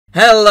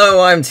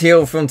Hello, I'm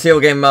Teal from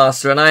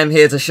Tealgamemaster, and I am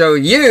here to show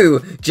you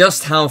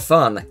just how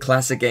fun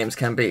classic games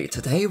can be.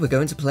 Today we're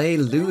going to play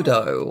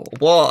Ludo.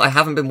 What? I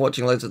haven't been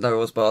watching loads of No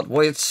Rules Barred.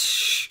 What?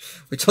 Shh.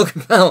 We're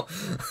talking about...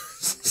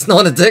 It's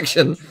not an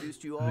addiction.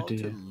 Oh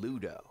dear.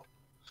 Ludo.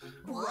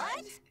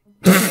 What?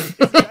 It's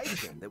a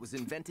dice game that was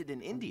invented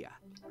in India.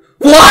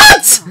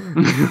 What?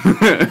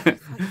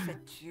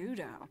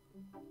 Judo.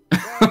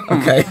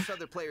 Okay. Toss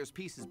other players'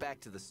 pieces back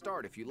to the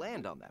start if you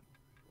land on them.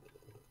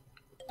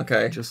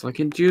 Okay. Just like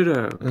in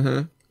judo.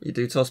 Mm-hmm. You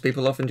do toss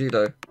people off in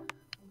judo.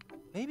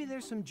 Maybe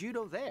there's some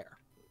judo there.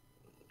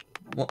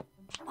 What?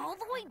 All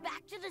the way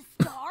back to the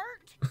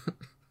start?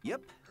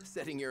 Yep,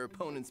 setting your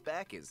opponent's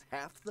back is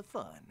half the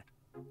fun.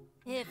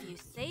 If you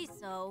say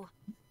so.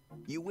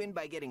 You win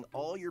by getting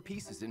all your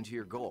pieces into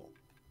your goal.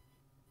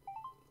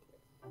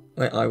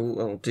 Wait,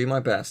 I'll do my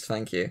best,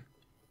 thank you.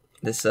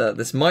 This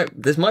might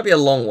be a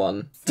long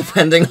one,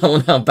 depending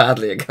on how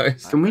badly it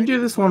goes. Can we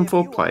do this one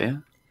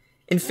 4-player?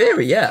 In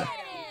theory, yeah.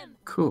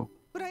 Cool.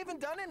 But I haven't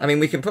done it. I mean,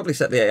 we can probably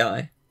set the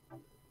AI.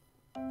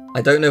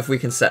 I don't know if we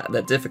can set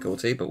their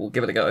difficulty, but we'll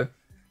give it a go.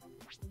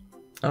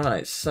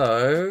 Alright,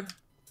 so...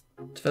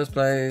 First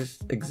plays,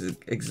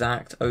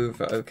 exact,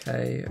 over,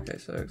 okay. Okay,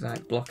 so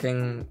exact,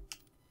 blocking...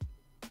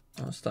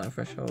 starting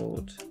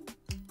threshold...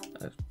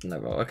 no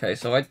roll. Okay,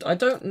 so I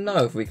don't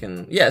know if we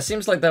can... Yeah, it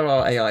seems like there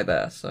are AI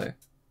there, so...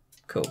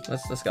 Cool,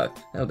 let's go.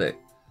 That'll do.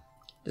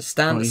 Just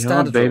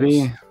standard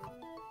baby. rules.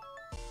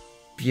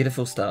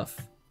 Beautiful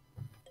stuff.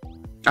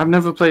 I've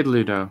never played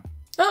Ludo.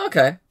 Oh,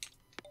 okay.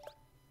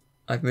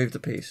 I've moved a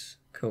piece.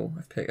 Cool.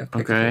 I've picked a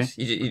piece.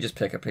 You just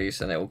pick a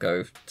piece and it will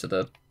go to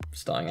the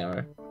starting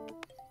arrow.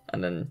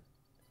 And then,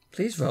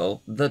 please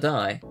roll the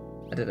die.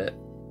 I did it.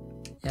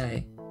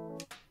 Yay.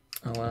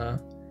 Oh,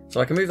 so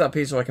I can move that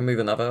piece or I can move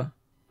another.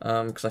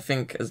 Because I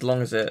think as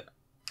long as it...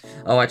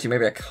 Oh, actually,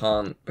 maybe I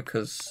can't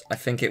because I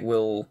think it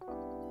will...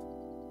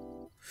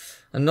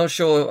 I'm not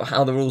sure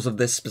how the rules of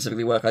this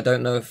specifically work. I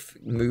don't know if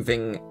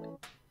moving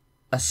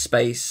a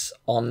space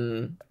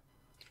on,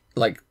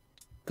 like,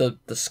 the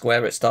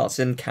square it starts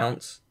in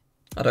counts.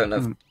 I don't know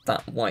if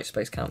that white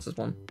space counts as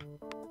one.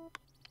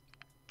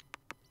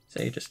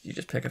 So you just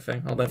pick a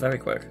thing. Oh, they're very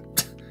quick.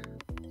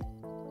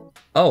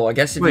 Oh, I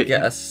guess if you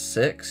get a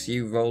 6,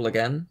 you roll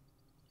again.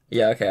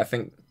 Yeah, okay, I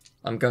think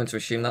I'm going to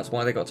assume that's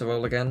why they got to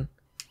roll again.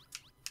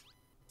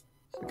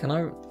 Can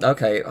I?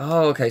 Okay.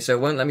 Oh, okay. So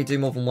it won't let me do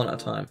more than one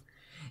at a time.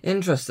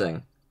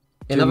 Interesting.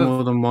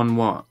 More than one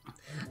what?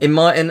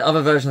 In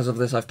other versions of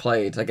this I've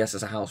played, I guess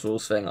it's a house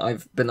rules thing.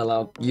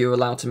 You're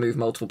allowed to move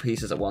multiple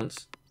pieces at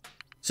once,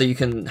 so you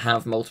can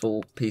have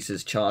multiple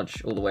pieces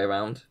charge all the way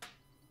around,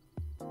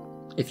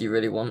 if you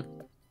really want.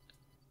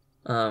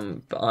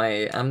 But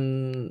I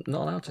am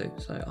not allowed to.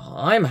 So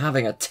I'm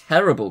having a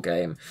terrible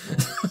game.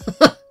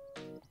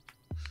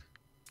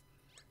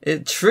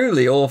 It's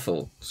truly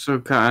awful. So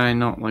can I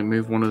not like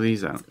move one of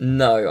these out?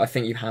 No, I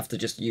think you have to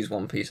just use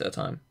one piece at a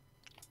time,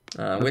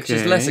 which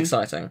is less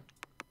exciting.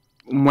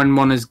 When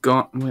one is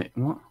gone, wait,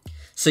 what?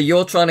 So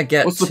you're trying to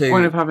get What's the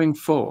point of having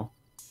 4?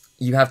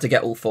 You have to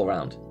get all 4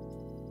 round.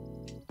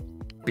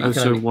 But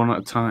so one at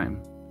a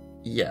time.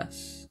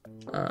 Yes.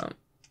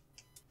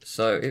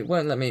 So it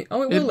won't let me.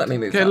 Oh, it will let me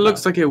move. Okay, it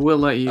looks like it will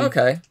let you.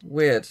 Okay,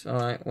 weird. All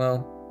right,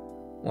 well.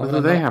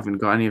 Well, they haven't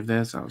got any of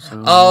theirs out,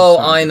 so... Oh,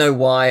 I know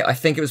why. I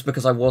think it was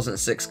because I wasn't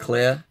 6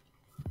 clear.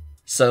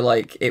 So,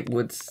 like, it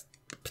would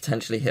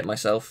potentially hit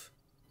myself.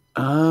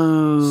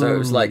 Oh. So it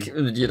was like,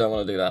 you don't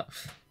want to do that.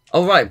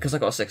 Oh, right, because I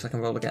got a 6, I can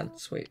roll again.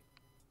 Sweet.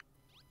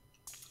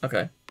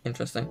 Okay,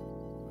 interesting.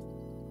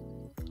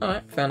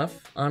 Alright, fair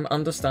enough. I'm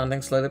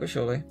understanding slowly but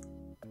surely.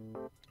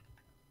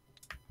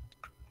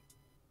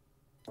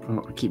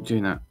 Oh, I keep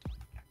doing that.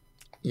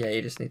 Yeah,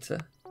 you just need to...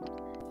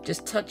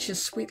 Just touch your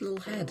sweet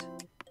little head.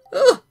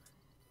 Oh!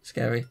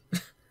 Scary.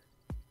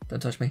 Don't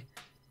touch me.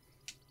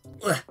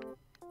 Ugh.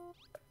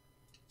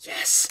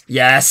 Yes!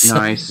 Yes!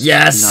 Nice.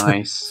 Yes!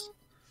 Nice.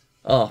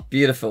 Oh,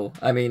 beautiful.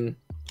 I mean,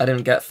 I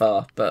didn't get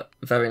far, but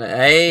very nice.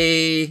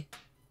 Hey!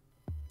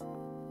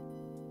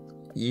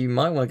 You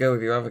might want to go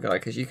with your other guy,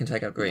 because you can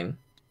take out green.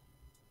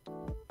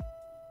 I'm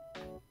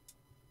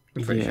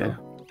pretty sure.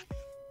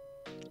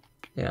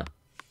 Yeah.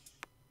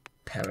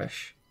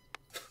 Perish.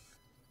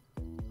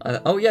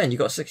 Oh yeah, and you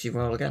got a 6, you can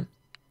roll again.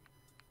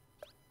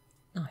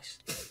 Nice.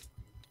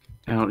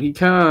 Out he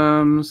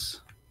comes.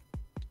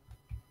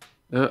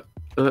 How?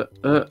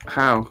 Why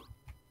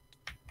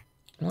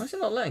is it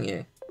not letting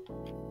you?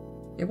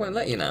 It won't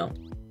let you now.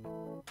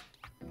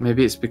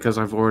 Maybe it's because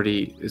I've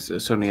already...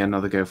 It's only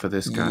another go for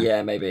this guy.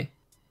 Yeah, maybe.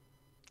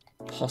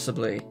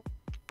 Possibly.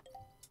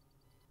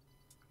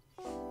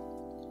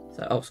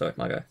 So, oh, sorry,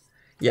 my go.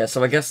 Yeah,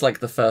 so I guess, like,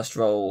 the first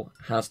roll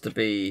has to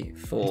be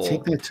for... They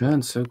take their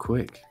turn so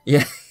quick.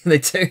 Yeah, they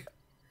do.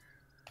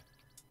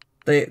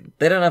 They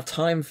don't have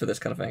time for this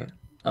kind of thing.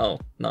 Oh,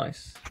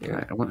 nice. Yeah,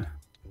 Right, I want...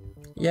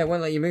 yeah, it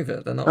won't let you move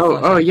it. They're not.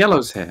 Oh,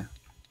 yellow's here.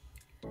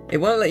 It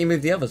won't let you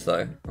move the others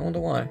though. I wonder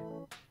why.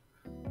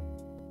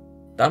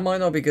 That might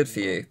not be good for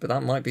you, but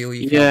that might be all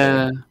you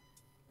can do.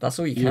 That's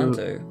all you can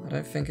do. I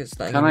don't think it's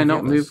that. Can I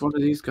not move one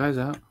of these guys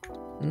out?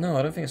 No,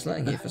 I don't think it's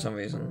letting you for some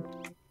reason.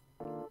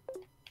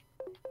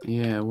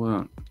 Yeah, it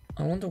won't.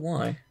 I wonder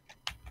why.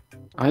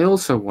 I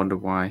also wonder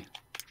why.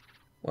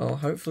 Well,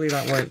 hopefully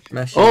that won't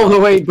mess you All up. the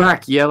way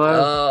back,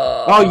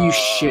 yellow. Oh, you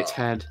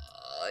shithead.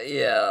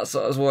 Yeah, that's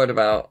what I was worried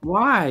about.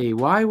 Why?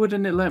 Why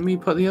wouldn't it let me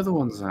put the other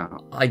ones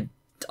out? I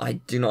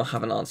do not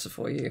have an answer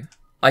for you.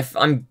 I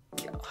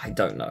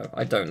don't know.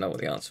 I don't know what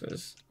the answer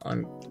is.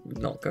 I'm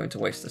not going to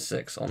waste the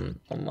 6 on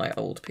my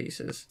old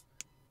pieces.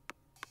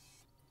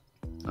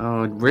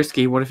 Oh,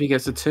 risky. What if he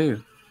gets a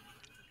 2?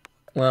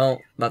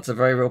 Well, that's a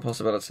very real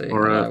possibility.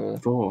 Or and a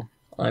 4.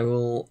 I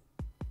will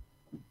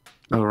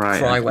Oh, right.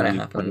 try when it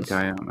happens.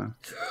 Guy out now.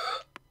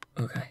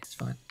 Okay, it's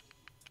fine.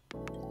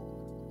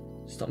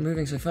 Stop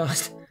moving so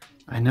fast.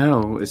 I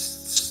know.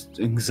 It's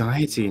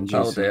anxiety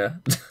inducing. Oh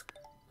dear.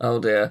 Oh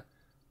dear.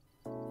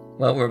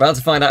 Well, we're about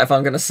to find out if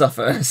I'm going to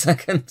suffer in a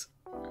second.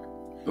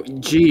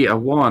 Gee, a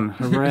 1.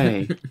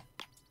 Hooray.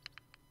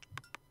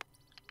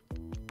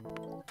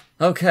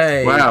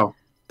 Okay. Wow.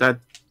 That...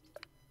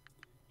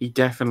 He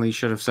definitely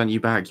should have sent you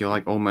back. You're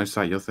like almost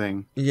at your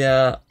thing.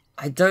 Yeah.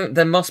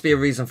 There must be a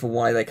reason for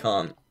why they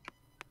can't.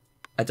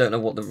 I don't know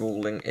what the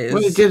ruling is.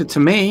 Well, it did it to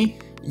me.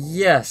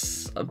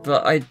 Yes,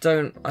 but I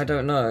don't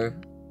know.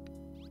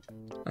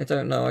 I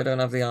don't know. I don't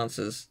have the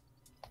answers.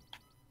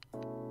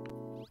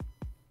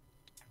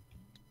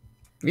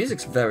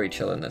 Music's very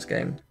chill in this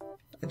game.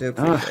 I do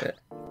appreciate it.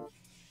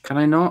 Can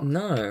I not?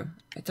 No,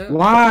 I don't.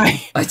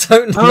 Why? I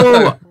don't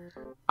know. Oh,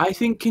 I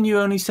think can you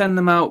only send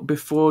them out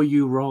before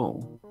you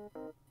roll?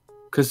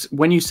 Because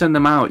when you send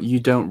them out, you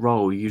don't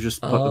roll. You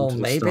just put them to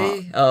the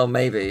start. Oh,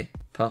 maybe.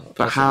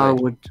 But how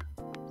would?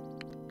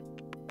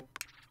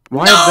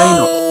 Why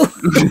No!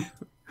 have they not?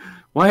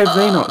 Why have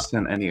they not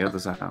sent any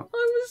others out? I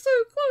was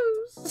so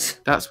close.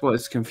 That's what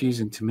is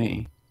confusing to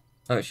me.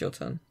 Oh, it's your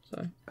turn.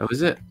 Sorry. Oh,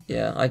 is it?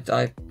 Yeah,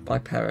 I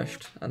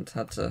perished and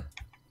had to.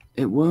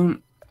 It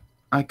won't.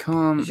 I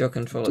can't It's your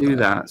controller. do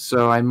that.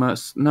 So I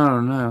must.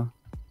 No.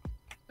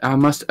 I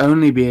must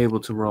only be able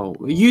to roll.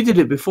 You did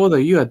it before though.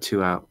 You had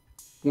 2 out.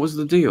 What was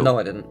the deal? No,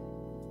 I didn't.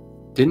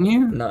 Didn't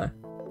you? No.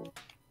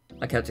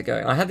 I kept it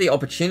going. I had the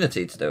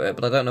opportunity to do it,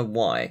 but I don't know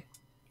why.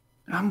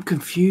 I'm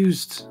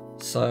confused.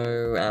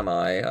 So am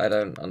I. I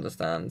don't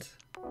understand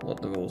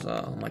what the rules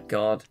are. Oh my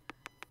god.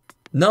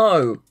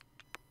 No!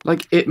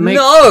 Like, it makes...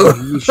 No!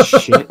 You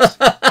shit.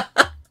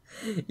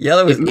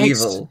 Yellow is It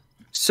makes evil.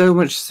 so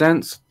much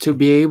sense to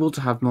be able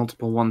to have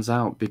multiple ones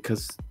out,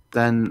 because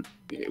then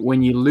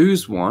when you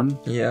lose one,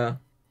 Yeah.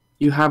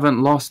 you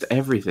haven't lost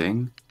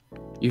everything.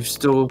 You've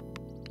still...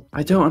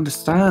 I don't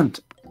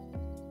understand.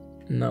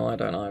 No, I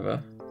don't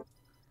either.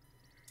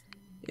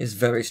 It's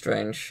very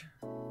strange.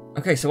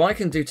 Okay, so I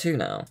can do 2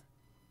 now.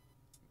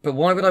 But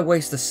why would I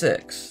waste the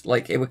 6?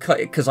 Like, it would cut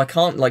it, because I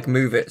can't, like,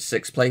 move it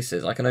 6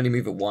 places. I can only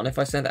move it 1 if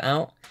I send it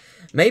out.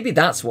 Maybe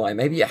that's why.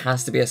 Maybe it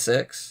has to be a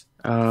 6.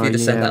 Oh, yeah,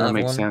 that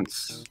makes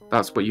sense.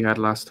 That's what you had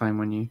last time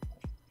when you...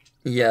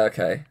 Yeah,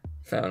 okay.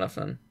 Fair enough,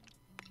 then.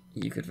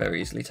 You could very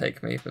easily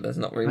take me, but there's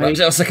not really much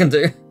else I can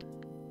do.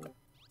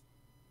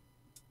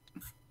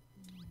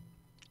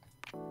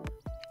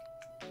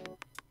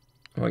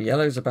 Well,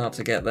 yellow's about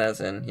to get theirs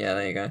in. Yeah,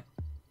 there you go.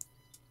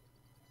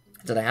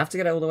 Do they have to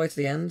get it all the way to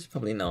the end?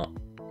 Probably not.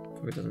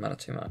 Probably doesn't matter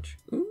too much.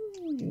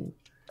 Ooh.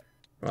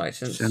 Right,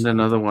 since... Send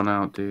another one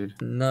out,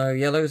 dude. No,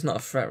 yellow's not a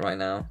threat right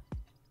now.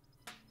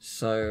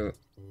 So...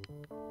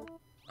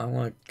 I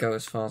want to go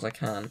as far as I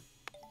can.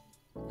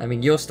 I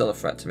mean, you're still a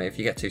threat to me. If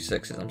you get 2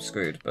 6s, I'm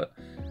screwed, but...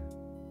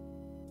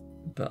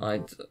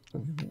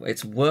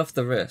 It's worth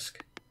the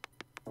risk.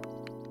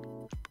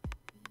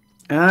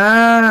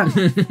 Ah!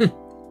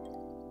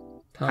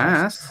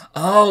 Pass.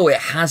 Oh, it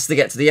has to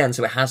get to the end,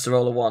 so it has to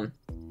roll a 1.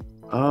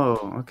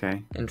 Oh,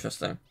 okay.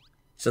 Interesting.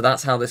 So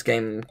that's how this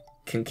game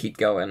can keep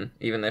going,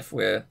 even if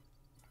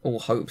all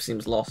hope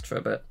seems lost for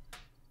a bit.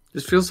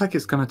 This feels like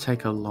it's going to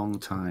take a long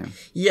time.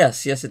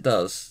 Yes, it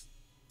does.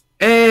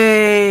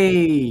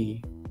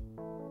 Hey!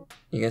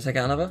 You gonna take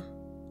out another?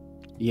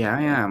 Yeah,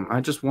 I am. I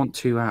just want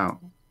 2 out.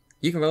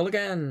 You can roll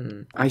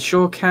again. I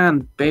sure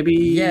can, baby.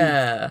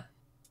 Yeah.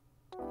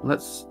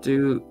 Let's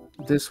do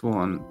this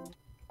one.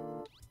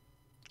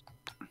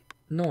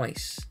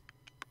 Nice.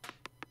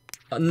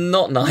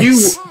 Not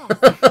nice.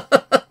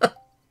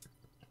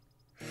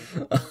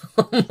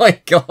 Oh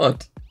my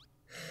god.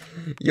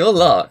 Your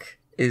luck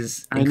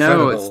is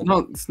incredible. I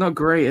know, it's not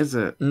great, is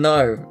it?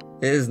 No,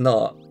 it is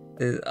not.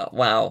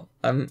 Wow.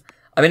 I mean,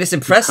 it's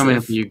impressive.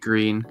 Coming for you,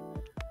 green.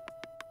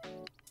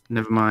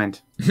 Never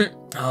mind.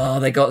 Oh,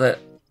 they got it.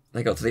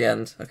 They got to the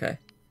end. Okay.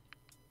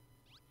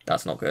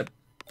 That's not good.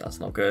 That's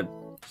not good.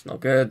 It's not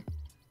good.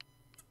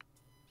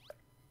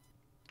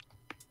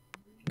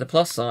 The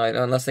plus side,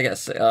 unless they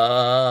get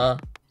a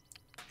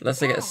unless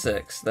they get a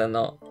 6, they're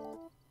not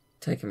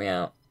taking me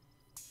out.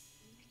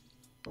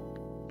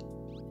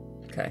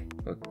 Okay,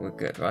 we're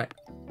good, right?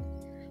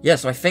 Yeah,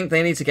 so I think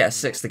they need to get a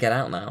 6 to get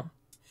out now.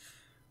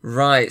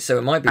 Right, so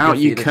it might be good for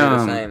you to do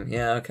the same.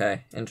 Yeah,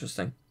 okay,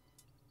 interesting.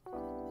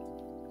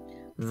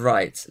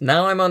 Right,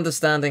 now I'm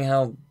understanding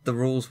how the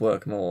rules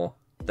work more.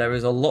 There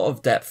is a lot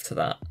of depth to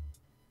that.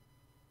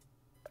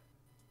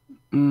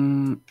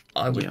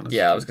 I would.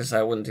 Yeah, I was gonna say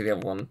I wouldn't do the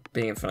other one.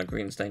 Being in front of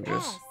green's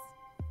dangerous.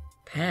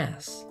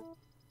 Pass.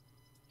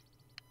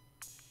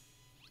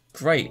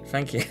 Great,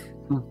 thank you.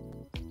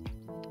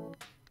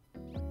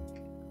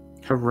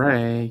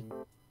 Hooray!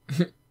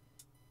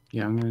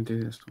 Yeah, I'm gonna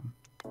do this one.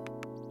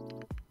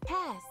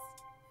 Pass.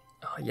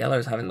 Oh,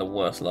 yellow's having the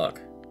worst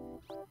luck.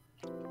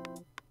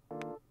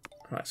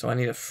 Right, so I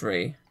need a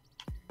 3.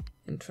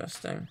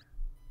 Interesting.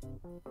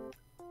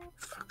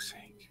 Fuck's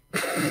sake.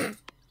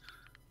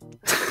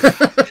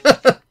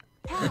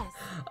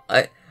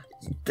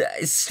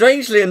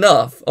 Strangely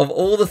enough, of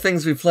all the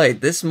things we played,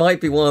 this might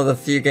be one of the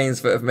few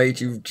games that have made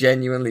you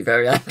genuinely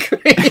very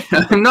angry.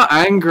 I'm not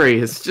angry,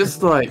 it's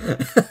just like...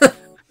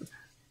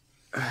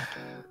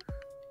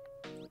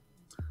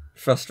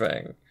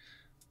 Frustrating.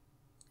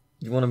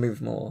 You want to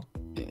move more.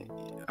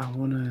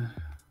 I'm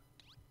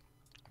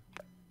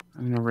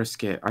gonna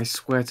risk it. I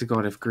swear to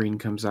God if green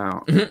comes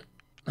out.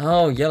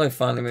 Oh, yellow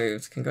finally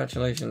moved.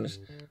 Congratulations.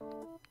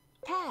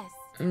 Pass.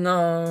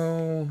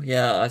 No.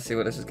 Yeah, I see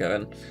where this is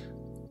going.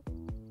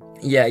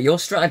 Yeah, your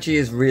strategy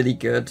is really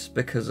good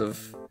because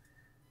of,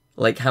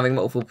 like, having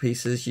multiple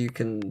pieces you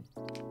can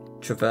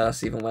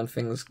traverse even when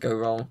things go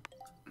wrong.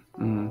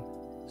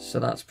 So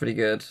that's pretty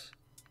good.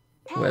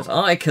 Whereas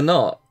I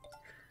cannot.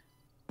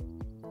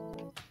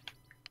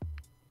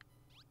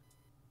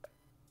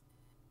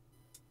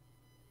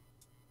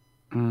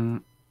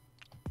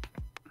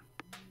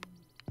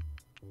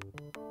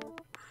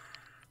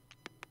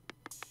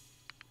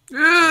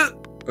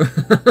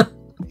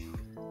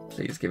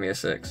 Please give me a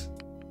 6.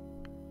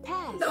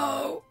 Pass.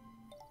 No!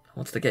 I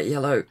wanted to get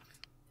yellow.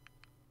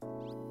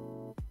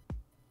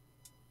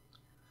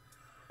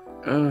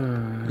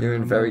 You're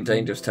in very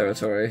dangerous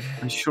territory.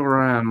 I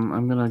sure am.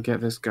 I'm gonna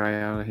get this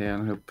guy out of here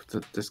and hope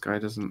that this guy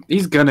doesn't...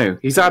 He's gonna.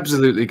 He's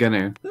absolutely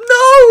gonna. No!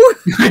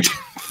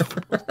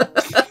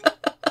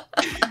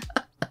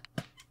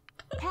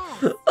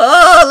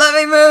 Oh, let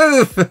me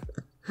move!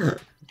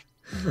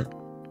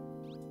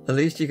 At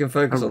least you can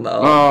focus on that.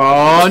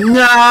 Oh,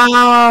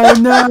 no!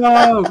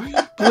 No!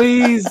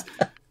 Please!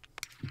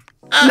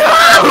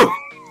 No!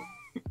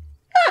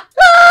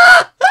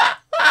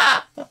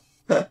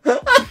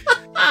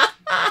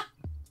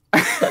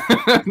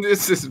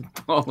 This is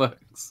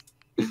bollocks.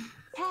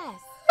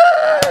 Pass.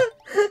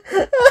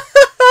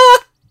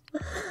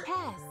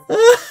 Pass.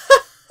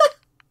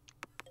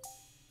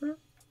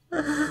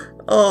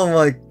 Oh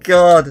my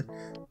god.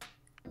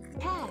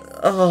 Pass.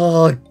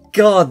 Oh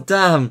god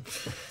damn.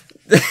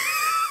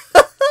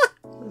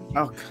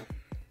 Oh.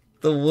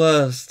 The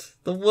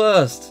worst. The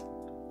worst.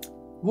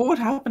 What would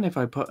happen if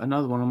I put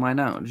another one on mine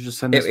out? Just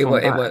send this It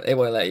one won't, back? it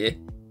won't let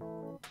you.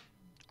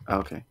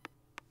 Okay.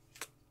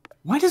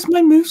 Why does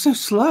mine move so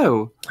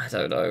slow? I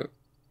don't know.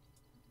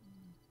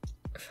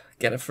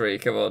 Get a 3,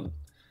 come on.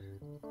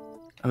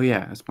 Oh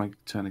yeah, it's my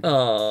turn again.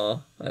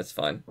 Oh, that's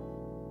fine.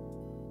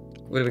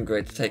 Would have been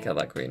great to take out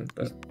that green,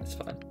 but it's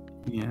fine.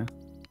 Yeah.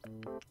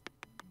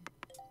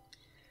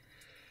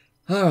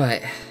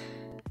 Alright.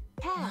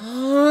 Pass.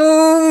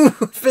 Oh,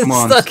 I've been Come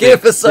on, stuck here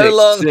for so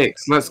long.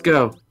 6, let's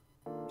go.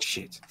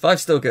 Shit.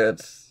 5's still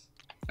good.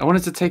 I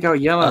wanted to take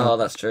out yellow. Oh,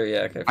 that's true,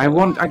 yeah, okay.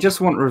 I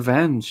just want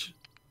revenge.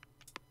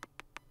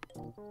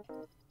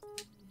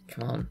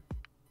 Come on.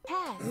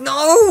 Pass.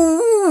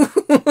 No!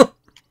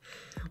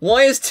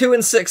 Why is 2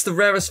 and 6 the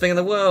rarest thing in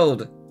the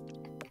world?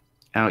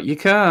 Out you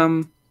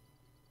come. Do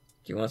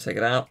you want to take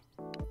it out?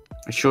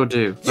 I sure do.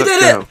 You Let's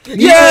did go. it!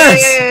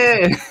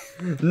 Yes!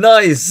 Yeah!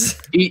 Nice!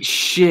 Eat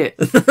shit,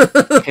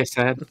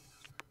 pisshead.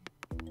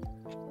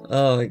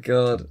 Oh my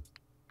god.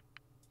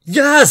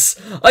 Yes!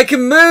 I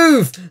can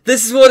move!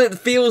 This is what it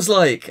feels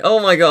like. Oh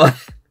my god.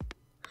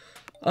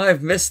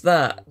 I've missed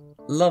that.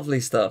 Lovely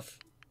stuff.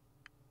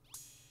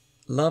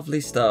 Lovely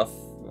stuff.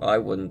 I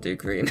wouldn't do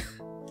green.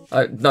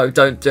 No,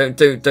 don't do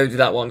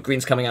that one.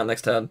 Green's coming out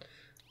next turn.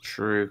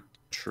 True.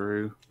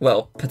 True.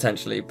 Well,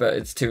 potentially, but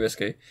it's too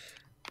risky.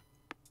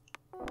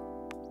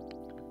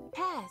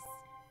 Pass.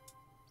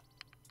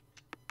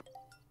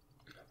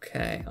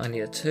 Okay, I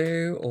need a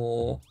 2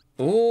 or...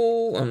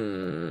 Ooh,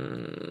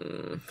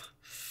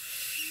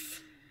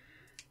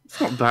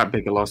 It's not that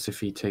big a loss if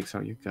he takes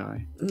out your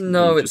guy.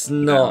 No, You it's just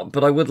not,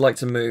 but I would like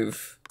to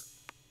move.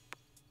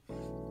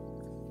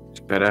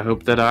 Better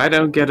hope that I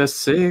don't get a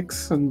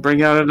 6 and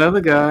bring out another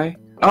guy.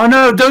 Oh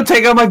no, don't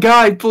take out my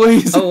guy,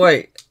 please! Oh,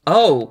 wait.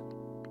 Oh!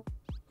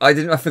 I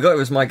forgot it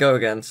was my go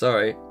again,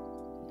 sorry.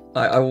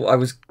 I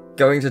was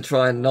going to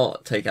try and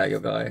not take out your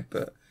guy,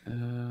 but...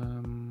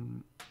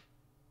 I'm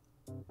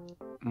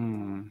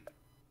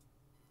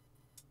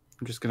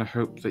just gonna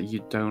hope that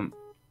you don't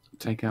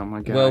take out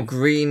my guy. Well,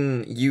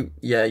 green, you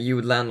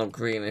would land on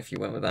green if you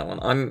went with that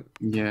one.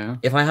 Yeah.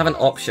 If I have an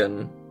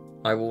option,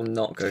 I will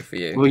not go for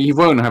you. Well, you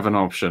won't have an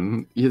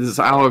option. It's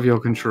out of your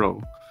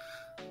control.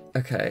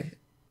 Okay.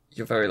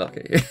 You're very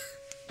lucky.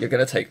 You're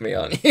gonna take me,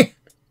 aren't you?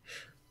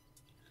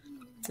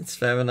 It's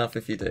fair enough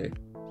if you do.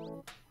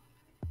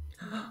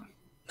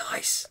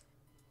 Nice.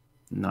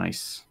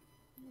 Nice.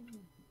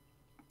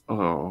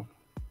 Oh.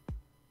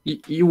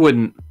 You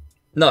wouldn't.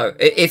 No,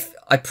 if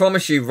I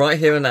promise you right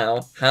here and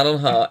now, hand on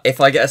heart, if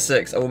I get a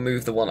 6, I will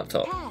move the one up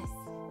top. Pass.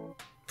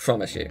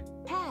 Promise you.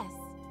 Pass.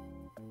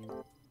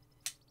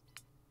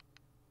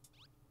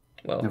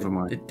 Well, Never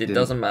mind. It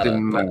doesn't matter.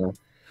 Didn't matter.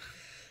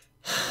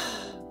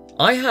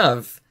 I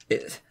have...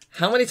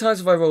 How many times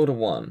have I rolled a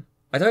 1?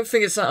 I don't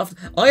think it's that often.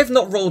 I have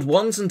not rolled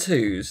 1s and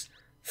 2s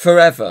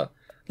forever.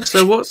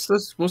 So what's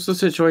the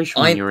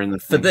situation when you're in the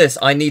thing? For this,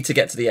 I need to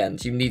get to the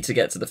end. You need to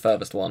get to the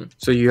furthest one.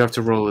 So you have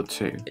to roll a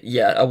 2.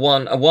 Yeah, a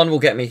one will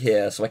get me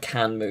here, so I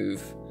can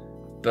move.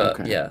 But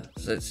Okay. yeah,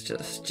 so it's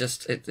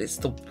it's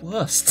the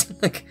worst.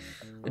 Like,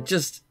 it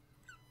just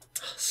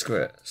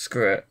screw it.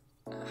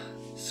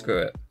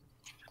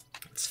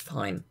 It's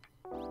fine.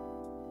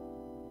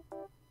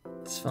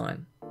 It's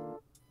fine.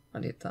 I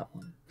need that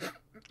one.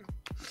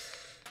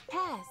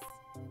 Pass.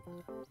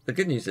 The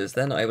good news is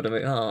they're not able to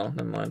move. Oh,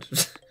 never mind.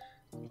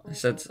 I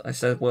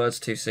said words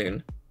too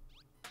soon.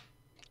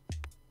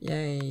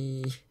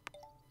 Yay!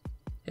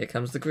 Here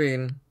comes the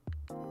green.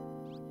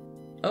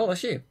 Oh,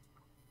 that's you.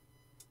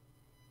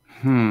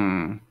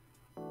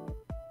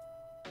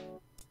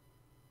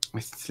 I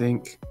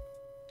think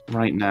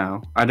right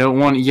now I don't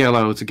want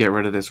yellow to get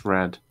rid of this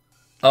red.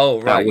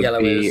 Oh, right, would yellow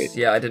be- is...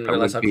 Yeah, I didn't That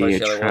realise how would close be a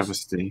yellow was.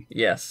 travesty.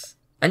 Yes.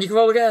 And you can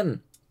roll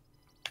again!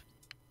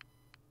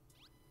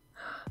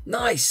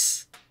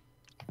 Nice!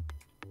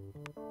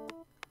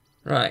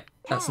 Right,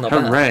 that's not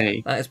bad.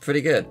 Hooray! That is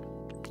pretty good.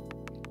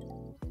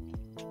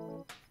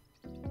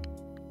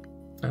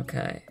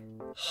 Okay.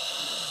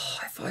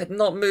 If I had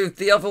not moved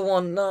the other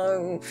one,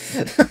 no!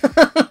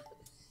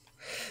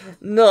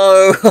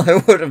 No!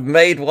 I would have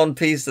made one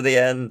piece to the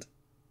end.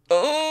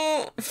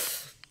 Oh!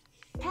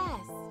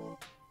 Pass.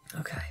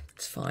 Okay,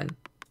 it's fine.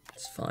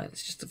 It's fine.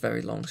 It's just a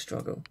very long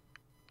struggle.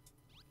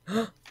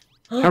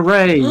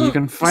 Hooray! You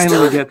can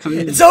finally get to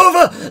the... It's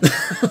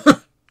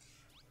over!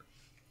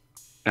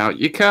 Out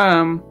you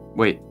come!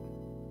 Wait.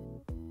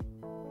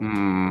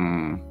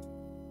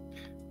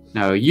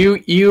 No,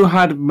 you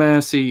had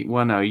mercy.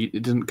 Well, no, it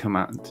didn't come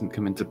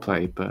into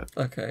play. But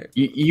Okay.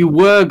 you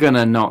were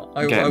gonna not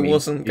get I me.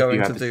 wasn't if going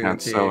you to had the do it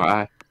chance, to so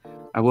you.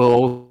 I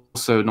will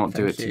also not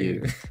do it Thank to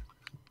you.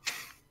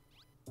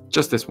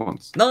 Just this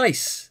once.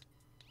 Nice!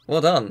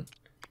 Well done.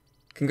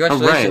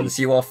 Congratulations,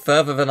 you are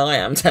further than I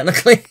am,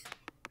 technically.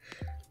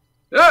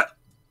 Ah!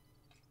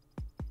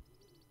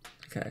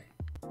 Okay.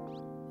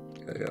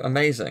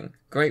 Amazing.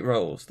 Great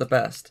rolls. The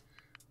best.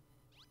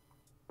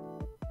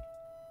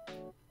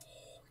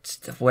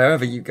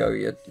 Wherever you go,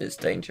 it's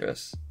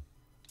dangerous.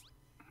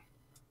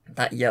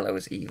 That yellow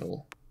is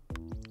evil.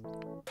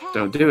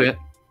 Don't do it.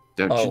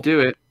 Don't you do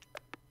it.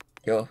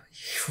 You're...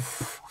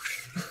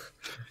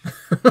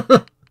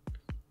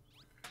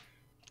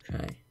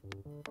 Okay.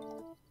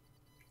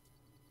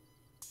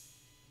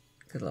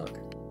 Good luck.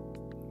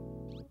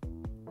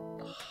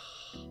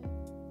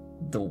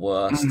 The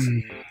worst.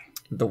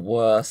 The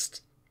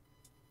worst.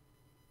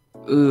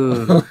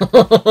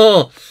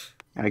 Ugh.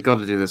 I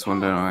gotta do this one,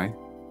 don't I?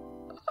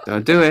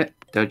 Don't do it.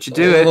 Don't you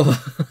do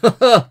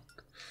it.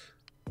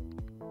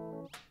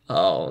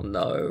 Oh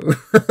no.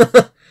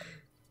 If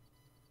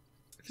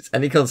it's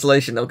any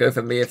consolation, they'll go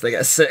for me if they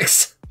get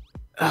 6.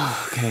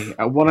 Okay,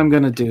 what I'm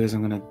gonna do is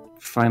I'm gonna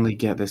finally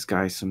get this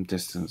guy some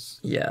distance.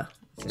 Yeah.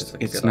 Seems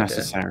like a It's good idea.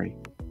 necessary.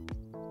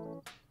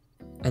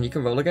 And you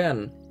can roll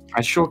again.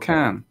 I sure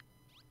can.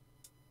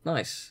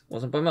 Nice.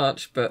 Wasn't by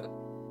much, but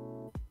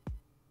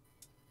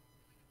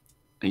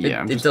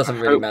Yeah, it doesn't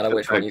really matter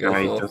which one you go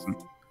for.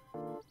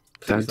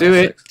 Don't do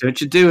it. Don't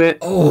you do it.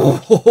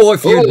 Oh,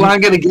 if you I'm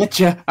gonna get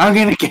you. I'm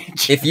gonna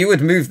get you. if you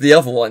had moved the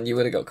other one, you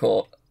would have got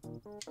caught.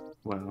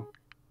 Well.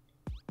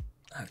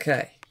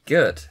 Okay,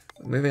 good.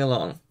 Moving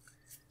along.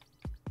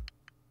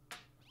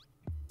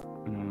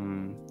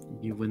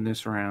 You win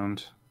this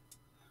round.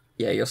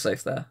 Yeah, you're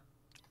safe there.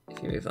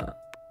 If you move that.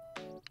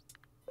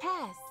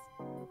 Pass.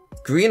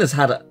 Green has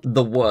had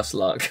the worst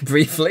luck,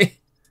 briefly.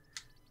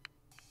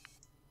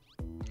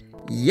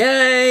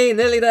 Yay!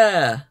 Nearly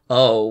there!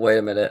 Oh, wait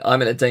a minute.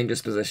 I'm in a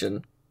dangerous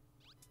position.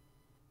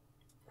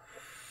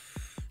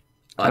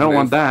 I don't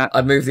want that.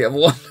 I'd move the other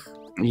one.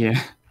 Yeah.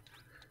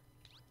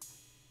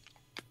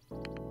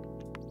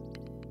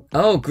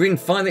 Oh, Green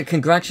finally...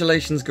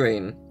 Congratulations,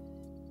 Green.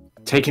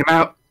 Take him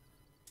out.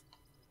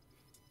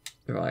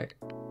 Right.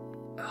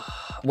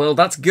 Well,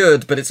 that's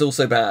good, but it's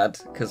also bad,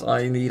 because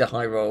I need a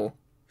high roll.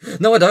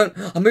 No, I don't!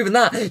 I'm moving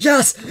that!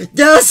 Yes!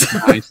 Yes!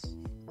 Nice.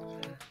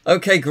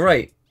 Okay,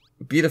 great.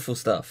 Beautiful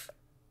stuff.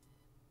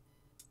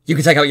 You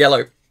can take out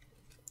yellow.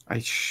 I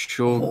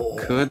sure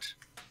could.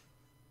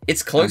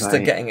 It's close to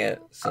I- getting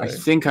it. So. I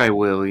think I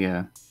will,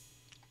 yeah.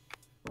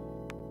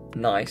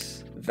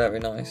 Nice. Very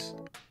nice.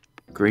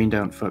 Green,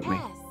 don't fuck me.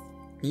 Pass.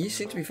 You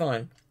seem to be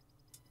fine.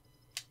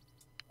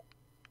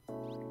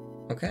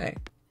 Okay.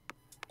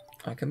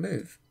 I can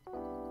move.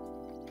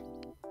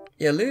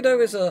 Yeah, Ludo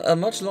is a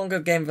much longer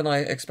game than I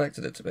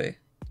expected it to be.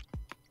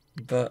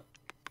 But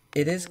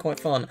it is quite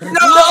fun.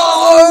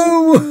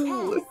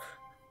 No!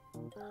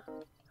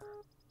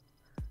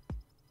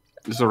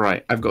 It's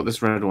alright. I've got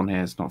this red one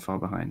here. It's not far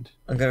behind.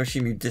 I'm going to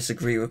assume you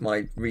disagree with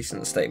my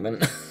recent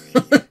statement.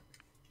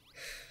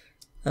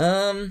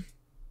 Yeah,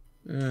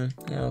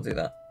 I'll do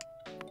that.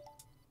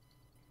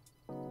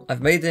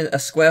 I've made a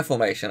square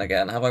formation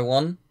again. Have I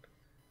won?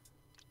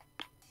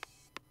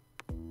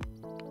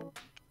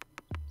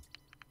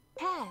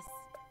 Pass.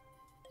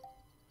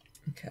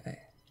 Okay.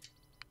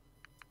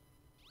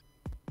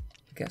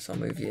 I guess I'll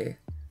move you.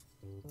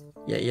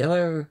 Yeah,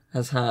 yellow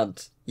has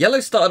had... Yellow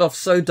started off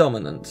so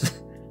dominant.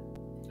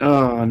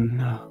 Oh,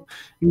 no.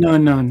 No,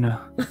 no, no.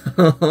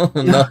 Oh,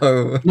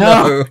 no.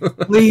 No!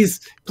 Please,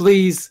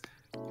 please,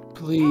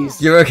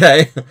 please. You're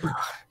okay.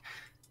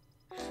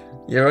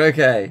 You're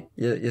okay.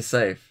 You're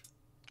safe.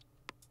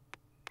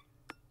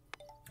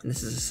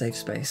 This is a safe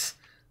space.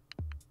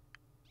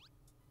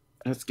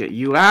 Let's get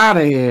you out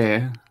of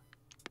here.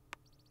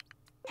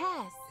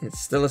 Pass. It's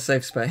still a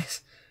safe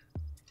space.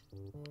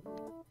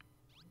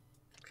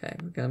 Okay,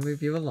 we're gonna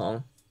move you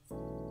along.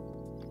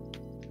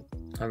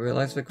 I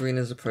realise that green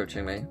is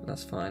approaching me, but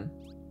that's fine.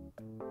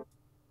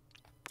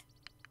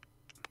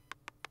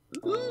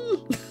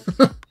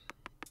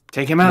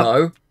 Take him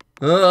out.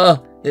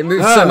 No. It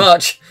moves so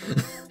much.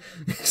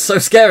 It's so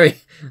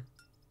scary.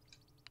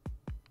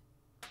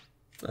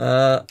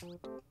 But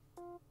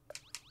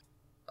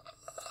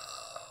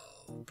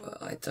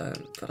I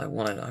don't. But I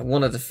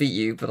want to defeat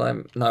you.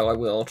 But no. I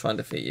will. I'll try and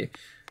defeat you.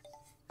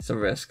 It's a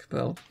risk,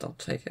 but I'll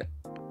take it.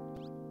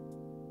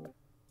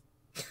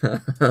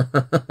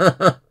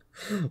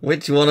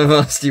 Which one of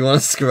us do you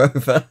want to screw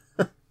over?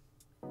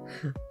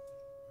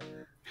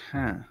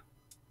 Huh.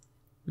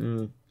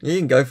 You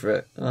can go for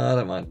it. I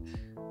don't mind.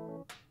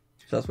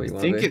 If that's what you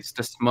want to do. I think it's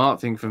the smart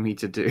thing for me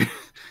to do.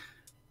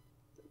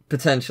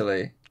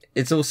 Potentially.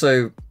 It's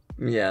also,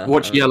 yeah.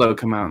 Watch yellow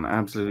come out and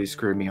absolutely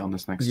screw me on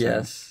this next turn.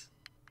 Yes.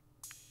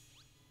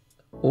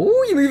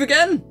 Oh, you move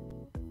again!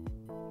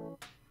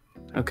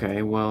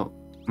 Okay, well,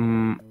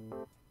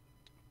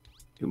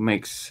 it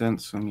makes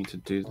sense for me to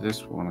do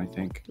this one, I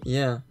think.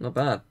 Yeah, not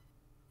bad.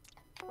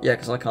 Yeah,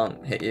 because I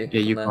can't hit you.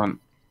 Yeah, you can't.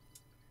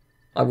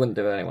 I wouldn't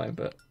do it anyway,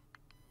 but...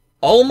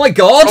 Oh my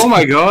god! Oh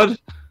my god!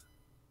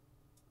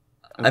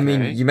 I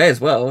mean, you may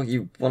as well.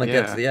 You want to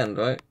get to the end,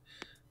 right?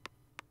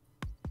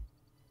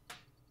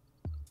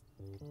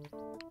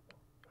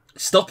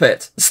 Stop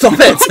it! Stop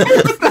it!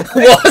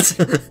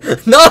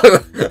 What? No!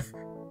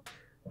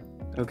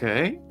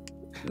 Okay.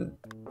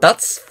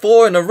 That's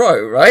 4 in a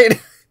row, right?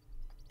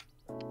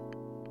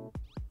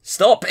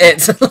 Stop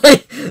it!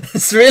 Like,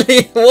 it's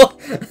really... What?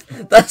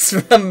 That's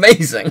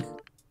amazing.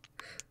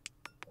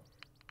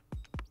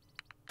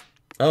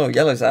 Oh,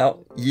 yellow's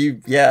out.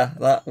 Yeah,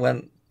 that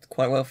went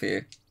quite well for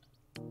you.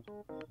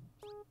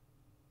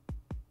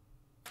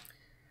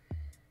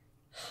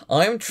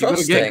 I'm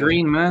trusting... You gotta get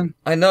green, man.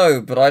 I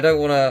know, but I don't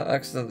want to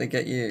accidentally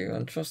get you.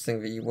 I'm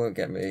trusting that you won't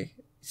get me.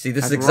 See,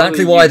 this is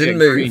exactly why I didn't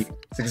move.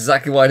 It's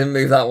exactly why I didn't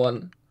move that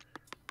one.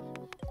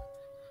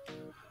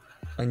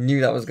 I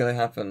knew that was going to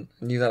happen.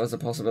 I knew that was a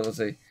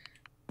possibility.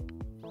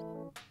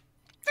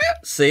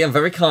 See, I'm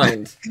very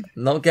kind.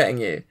 Not getting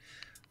you.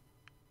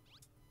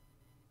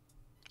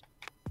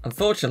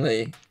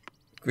 Unfortunately,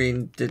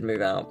 green did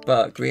move out,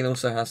 but green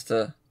also has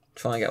to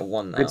try and get a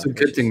 1 now. It's a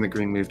good thing the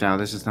green moved out.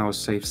 This is now a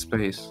safe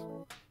space.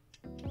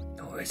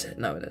 Oh, is it?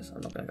 No, it is.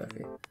 I'm not going to go for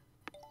you.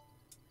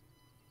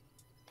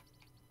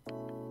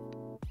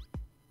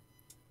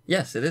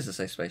 Yes, it is a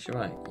safe space. You're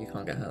right. You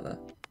can't get hurt there.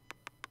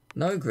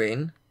 No,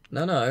 green.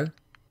 No, no.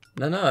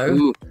 No, no.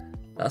 Ooh.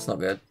 That's not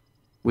good.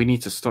 We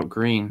need to stop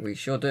green. We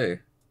sure do.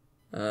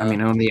 I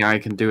mean, only I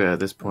can do it at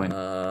this point.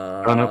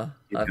 Oh, no.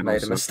 I've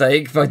made a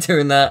mistake by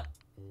doing that.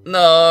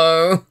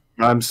 No.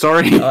 I'm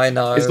sorry. I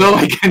know. It's all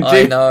I can do.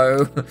 I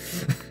know.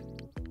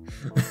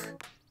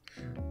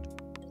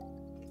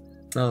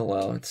 Oh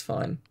well, it's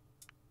fine.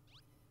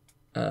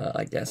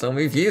 I guess I'll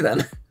move you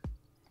then.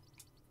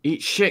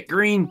 Eat shit,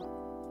 green.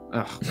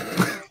 Ugh.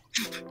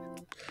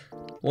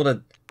 What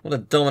a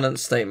dominant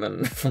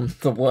statement from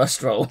the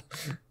worst roll.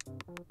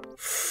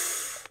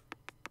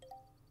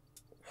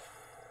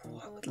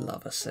 I would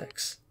love a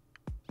 6.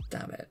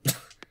 Damn it.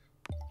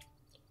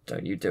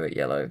 Don't you do it,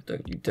 yellow.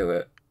 Don't you do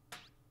it.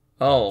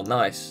 Oh,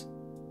 nice.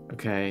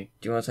 Okay.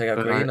 Do you want to take out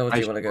green, or do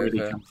you want to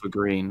go come for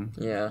green?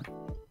 Yeah.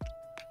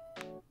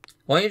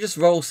 Why don't you just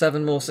roll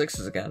 7 more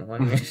 6s again? Why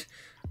don't you...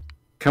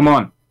 Come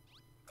on.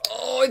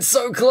 Oh, it's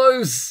so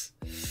close.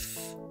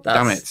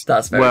 Damn it.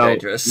 That's very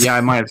dangerous. Yeah,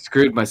 I might have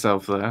screwed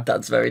myself there.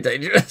 That's very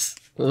dangerous.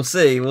 We'll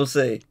see. We'll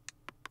see.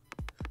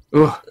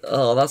 Ugh.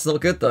 Oh, that's not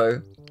good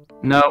though.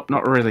 No,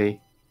 not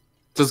really.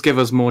 Does give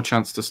us more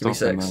chance to stop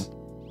them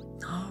though.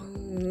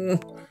 No.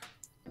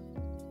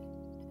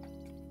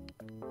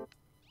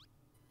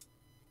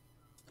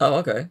 Oh,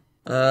 okay.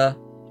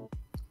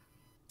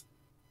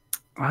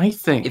 I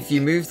think if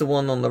you move the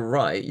one on the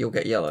right, you'll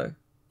get yellow.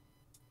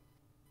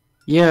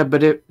 Yeah,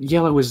 but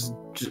yellow is...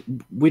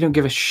 We don't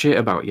give a shit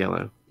about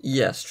yellow.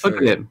 Yes, true.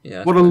 Look at him.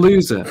 Yeah, what a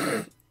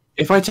loser.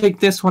 If I take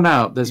this one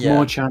out, there's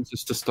more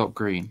chances to stop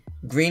green.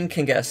 Green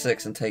can get a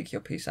 6 and take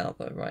your piece out,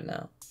 though, right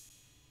now.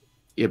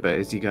 Yeah, but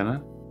is he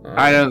gonna?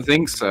 I don't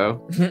think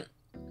so.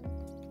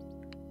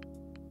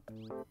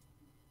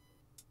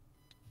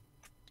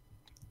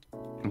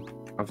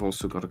 I've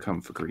also got to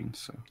come for green,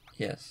 so...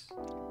 Yes.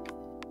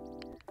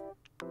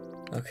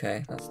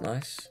 Okay, that's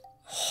nice.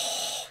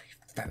 Oh,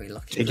 you're very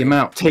lucky. Take him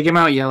out. Take him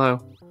out,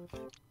 yellow.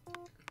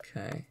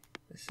 Okay,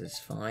 this is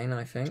fine,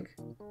 I think.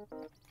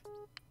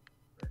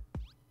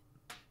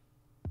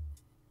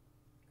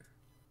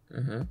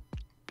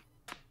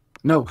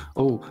 No.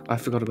 Oh, I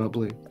forgot about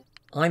blue.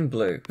 I'm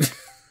blue.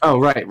 Oh,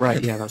 right.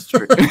 Yeah, that's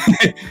true.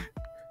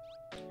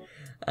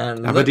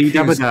 And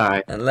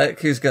look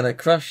who's gonna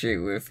crush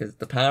you with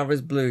the power of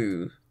his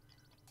blue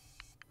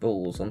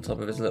balls on top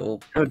of his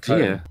little Oh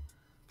dear. cone.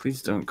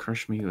 Please don't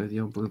crush me with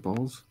your blue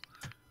balls.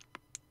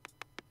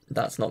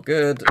 That's not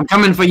good. I'm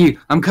coming for you!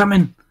 I'm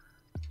coming!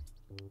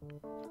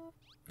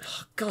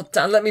 Oh, God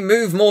damn, let me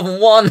move more than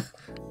one!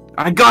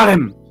 I got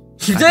him!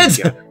 You did!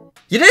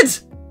 You did!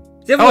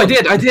 The other Oh,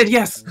 one. I did,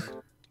 yes!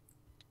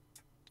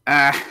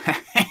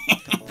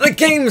 The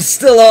game's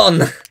still on!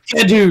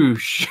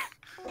 Kadoosh!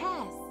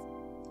 Pass.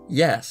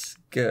 Yes,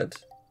 good.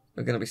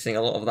 We're going to be seeing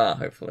a lot of that,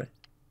 hopefully.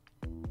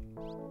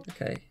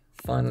 Okay,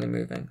 finally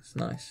moving. It's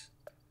nice.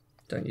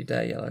 Don't you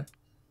dare, yellow.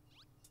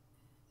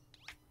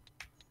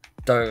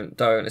 Don't.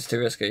 It's too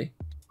risky.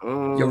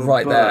 Oh, You're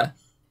right there.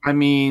 I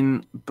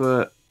mean,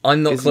 but...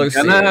 I'm not close to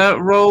you. Is he gonna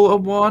roll a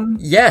 1?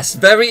 Yes,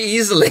 very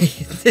easily.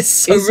 It's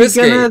so risky. Is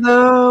he gonna,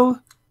 though?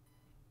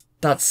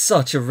 That's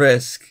such a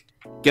risk.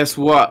 Guess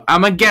what?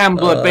 I'm a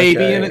gambler,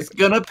 baby, and it's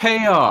gonna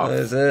pay off.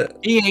 Is it?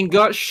 He ain't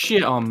got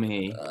shit on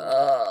me.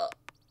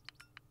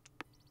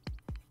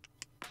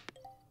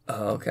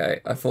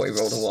 Okay, I thought he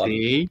rolled a 1.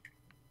 See?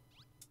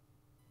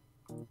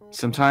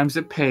 Sometimes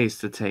it pays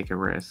to take a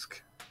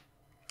risk.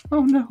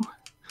 Oh no.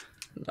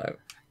 No.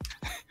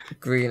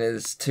 Green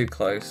is too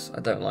close.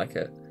 I don't like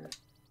it.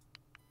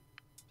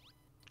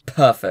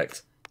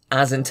 Perfect.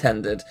 As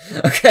intended.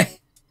 Okay.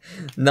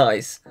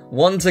 Nice.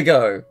 1 to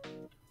go.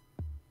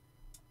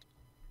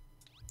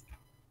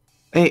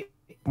 8.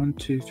 1,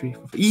 2, 3,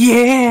 4.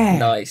 Yeah!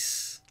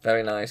 Nice.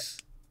 Very nice.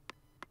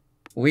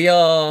 We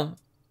are...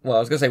 Well, I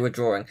was going to say we're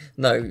drawing.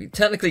 No,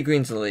 technically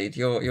green's in the lead.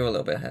 You're a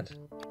little bit ahead.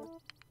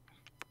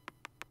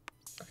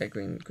 Okay,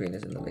 green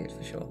is in the lead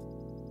for sure.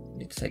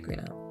 Need to take green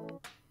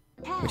out.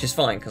 Which is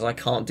fine, because I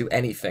can't do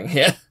anything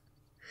here.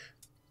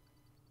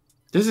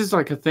 This is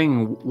like a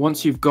thing,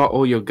 once you've got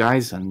all your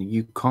guys in,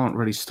 you can't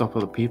really stop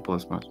other people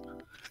as much.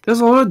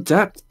 There's a lot of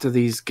depth to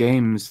these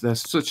games. They're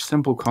such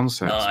simple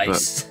concepts,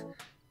 Nice. but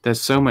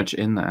there's so much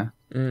in there.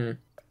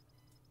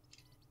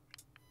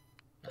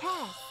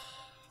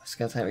 It's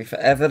going to take me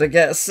forever to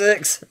get a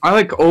 6. I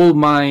like all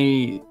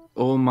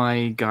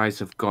my guys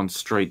have gone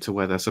straight to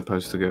where they're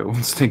supposed to go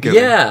once they go in.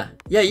 Yeah,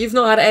 you've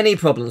not had any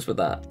problems with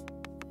that.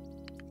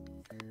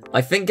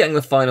 I think getting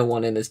the final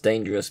one in is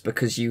dangerous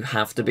because you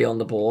have to be on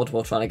the board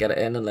while trying to get it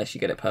in unless you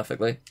get it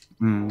perfectly.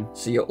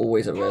 So you're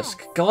always at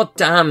risk. God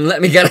damn,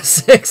 let me get a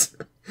 6!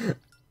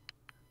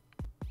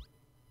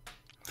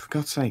 For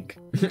God's sake.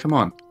 Come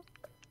on.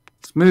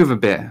 Let's move a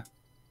bit.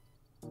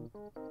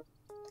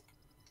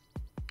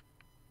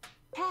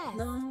 Pass.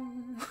 No.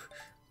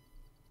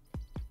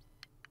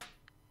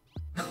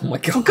 Oh my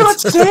god. For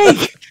God's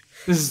sake!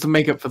 This is to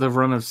make up for the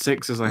run of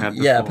 6s I had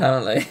before. Yeah,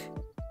 apparently.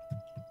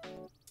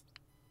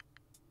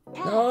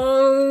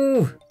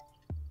 No!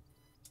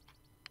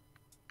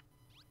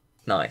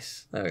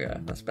 Nice. There we go.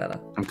 That's better.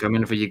 I'm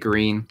coming for you,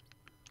 green.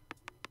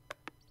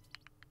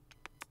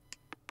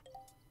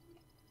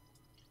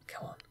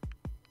 Come on.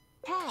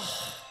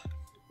 Pass.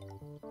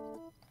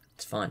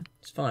 It's fine.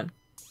 It's fine.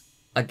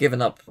 I'd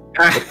given up.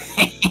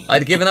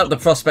 I'd given up the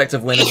prospect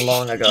of winning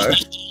long ago.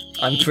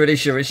 I'm pretty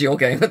sure it's your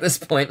game at this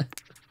point.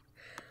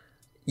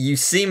 You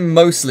seem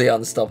mostly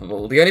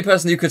unstoppable. The only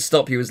person who could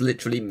stop you is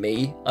literally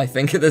me, I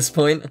think, at this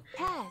point.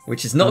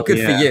 Which is not good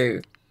for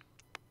you.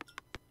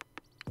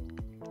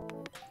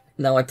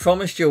 Now, I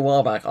promised you a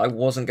while back I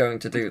wasn't going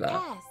to do that.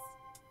 Pass.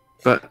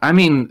 But, I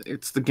mean,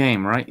 it's the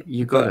game, right?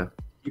 You gotta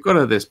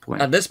at this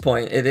point. At this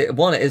point,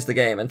 one, it is the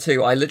game, and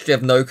 2, I literally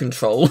have no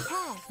control.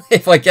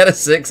 If I get a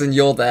 6 and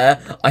you're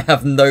there, I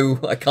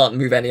can't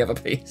move any other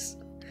piece.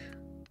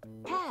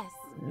 Pass.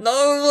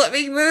 No, let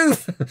me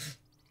move!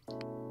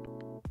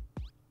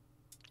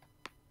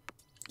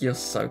 You're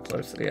so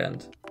close to the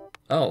end.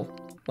 Oh,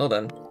 well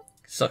then.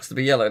 Sucks to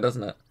be yellow,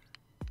 doesn't it?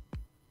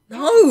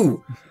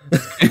 No!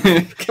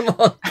 Come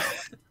on.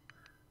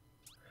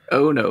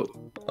 Oh no.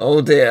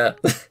 Oh dear.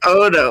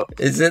 Oh no.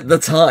 Is it the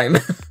time?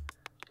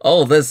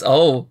 Oh, there's...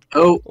 Oh.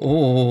 Oh.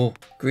 Oh.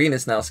 Green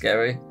is now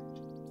scary.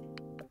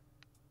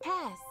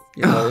 Pass.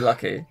 You're very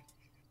lucky.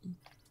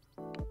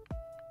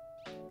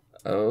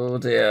 Oh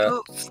dear.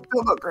 Oh,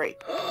 still not great.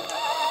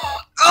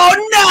 Oh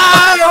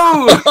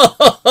no!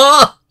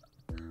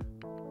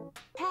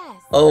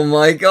 Pass. Oh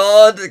my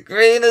god,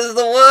 green is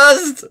the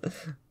worst!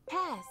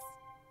 Pass.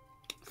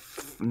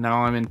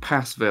 Now I'm in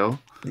Passville.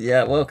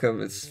 Yeah, welcome.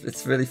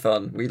 It's really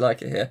fun. We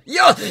like it here.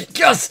 Yes!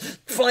 Yes!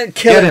 Fine,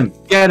 kill him!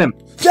 Get him!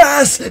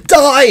 Yes!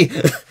 Die!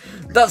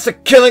 That's for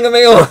killing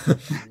Emil!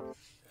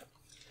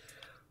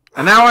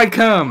 And now I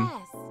come!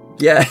 Pass.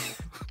 Yeah.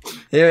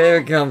 Here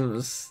it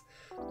comes.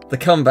 The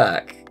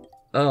comeback.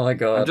 Oh my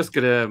god. I'm just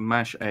gonna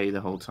mash A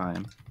the whole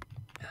time.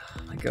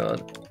 Oh my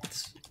god.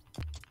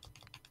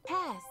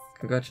 Pass.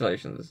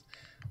 Congratulations.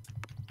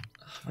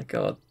 Oh my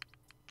god.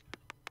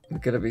 We're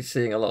gonna be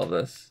seeing a lot of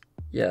this.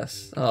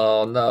 Yes.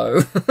 Oh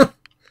no. Pass.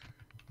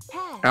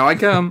 Out I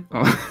come.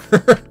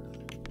 Oh.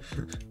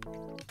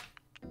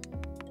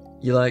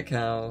 You like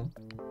how...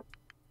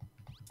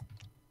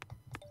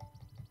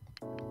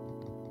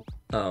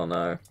 Oh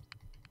no.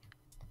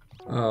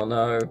 Oh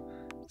no.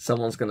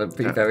 Someone's gonna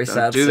be very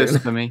sad do soon. this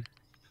for me.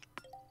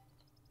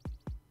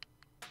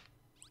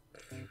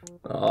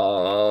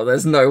 Oh,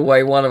 there's no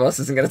way one of us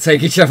isn't gonna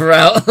take each other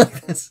out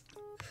like this.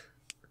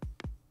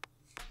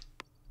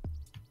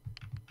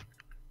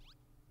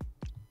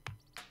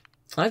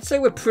 I'd say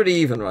we're pretty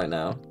even right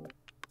now.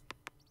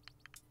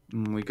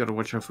 We gotta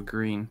watch out for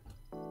green.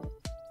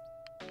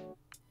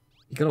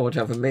 You gotta watch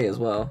out for me as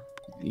well.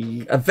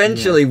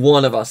 Eventually,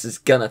 one of us is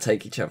gonna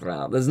take each other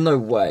out. There's no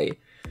way.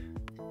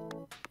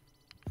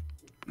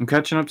 I'm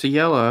catching up to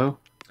yellow.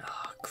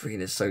 Oh,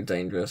 green is so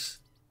dangerous.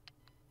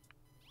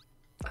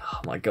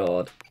 Oh my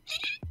god.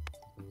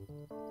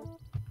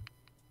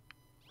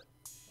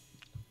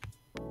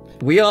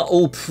 We are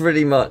all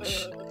pretty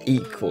much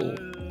equal.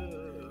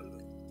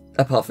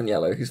 Apart from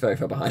yellow, who's very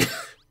far behind.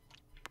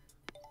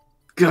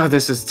 God,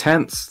 this is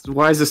tense.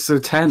 Why is this so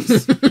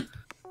tense?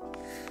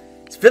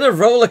 It's been a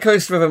roller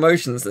coaster of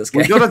emotions, this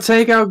game. We gotta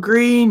take out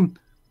green.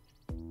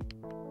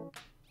 Oh,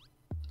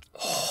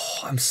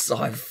 I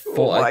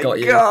thought I got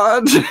you.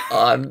 God.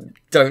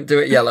 Don't do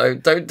it, yellow.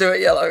 Don't do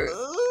it, yellow.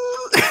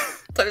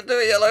 Don't do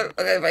it, yellow.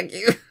 Okay, thank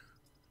you.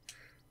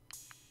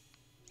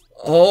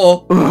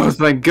 Oh. Oh,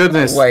 thank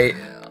goodness. Wait,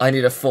 I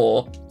need a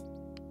 4.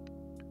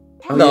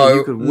 Oh, No, yeah,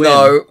 you could win.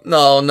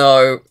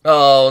 no.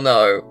 Oh,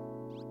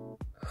 no.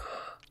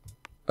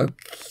 Okay,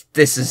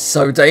 this is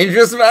so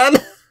dangerous, man.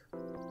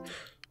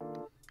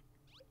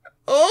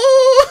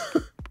 Oh.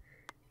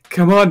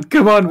 Come on.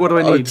 What do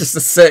I need? Just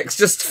a 6.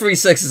 Just 3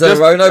 6s in a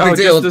row. No big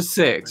deal. Just a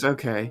 6.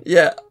 Okay.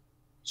 Yeah.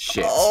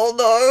 Shit. Oh,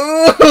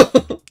 no.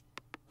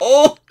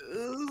 Oh.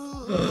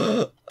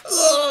 Oh.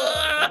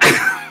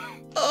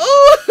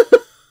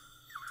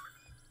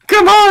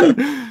 Come on.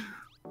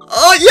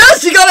 Oh,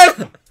 yes, you got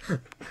him!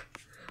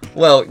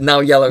 Well,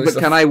 now yellow's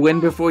But can I win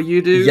before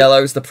you do?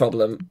 Yellow's the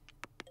problem.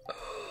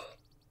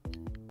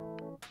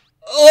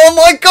 Oh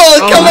my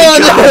god,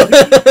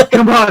 Oh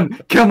come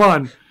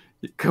on!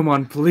 Come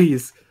on,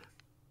 please.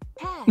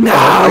 Pass. No!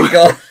 Oh my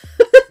god.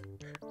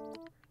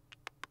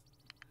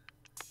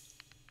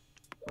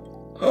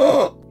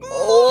 Oh.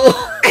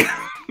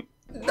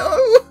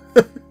 No.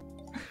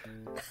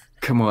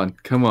 Come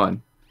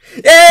on.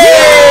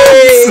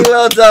 Yay!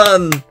 Well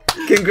done.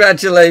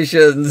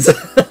 Congratulations.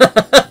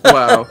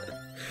 Wow.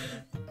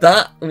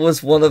 That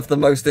was one of the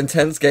most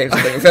intense games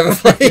I think I've ever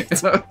played.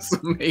 That's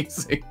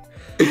amazing.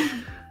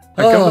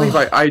 I can't believe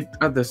I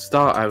at the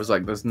start I was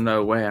like, there's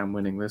no way I'm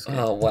winning this game.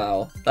 Oh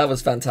wow, that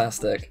was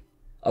fantastic.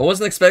 I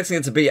wasn't expecting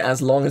it to be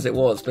as long as it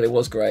was, but it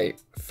was great.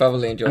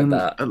 Thoroughly enjoyed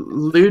that.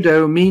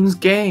 Ludo means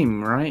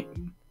game, right?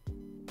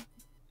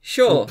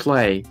 Sure. Or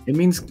play. It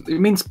means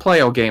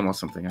play or game or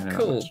something. I don't know.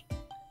 Cool.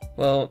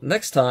 Well,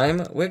 next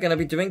time we're going to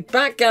be doing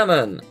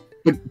backgammon.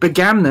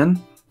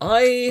 Backgammon?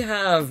 I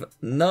have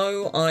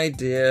no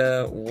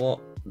idea what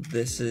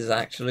this is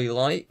actually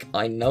like.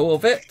 I know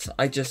of it,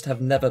 I just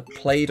have never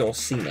played or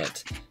seen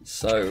it.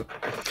 So,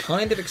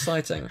 kind of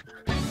exciting.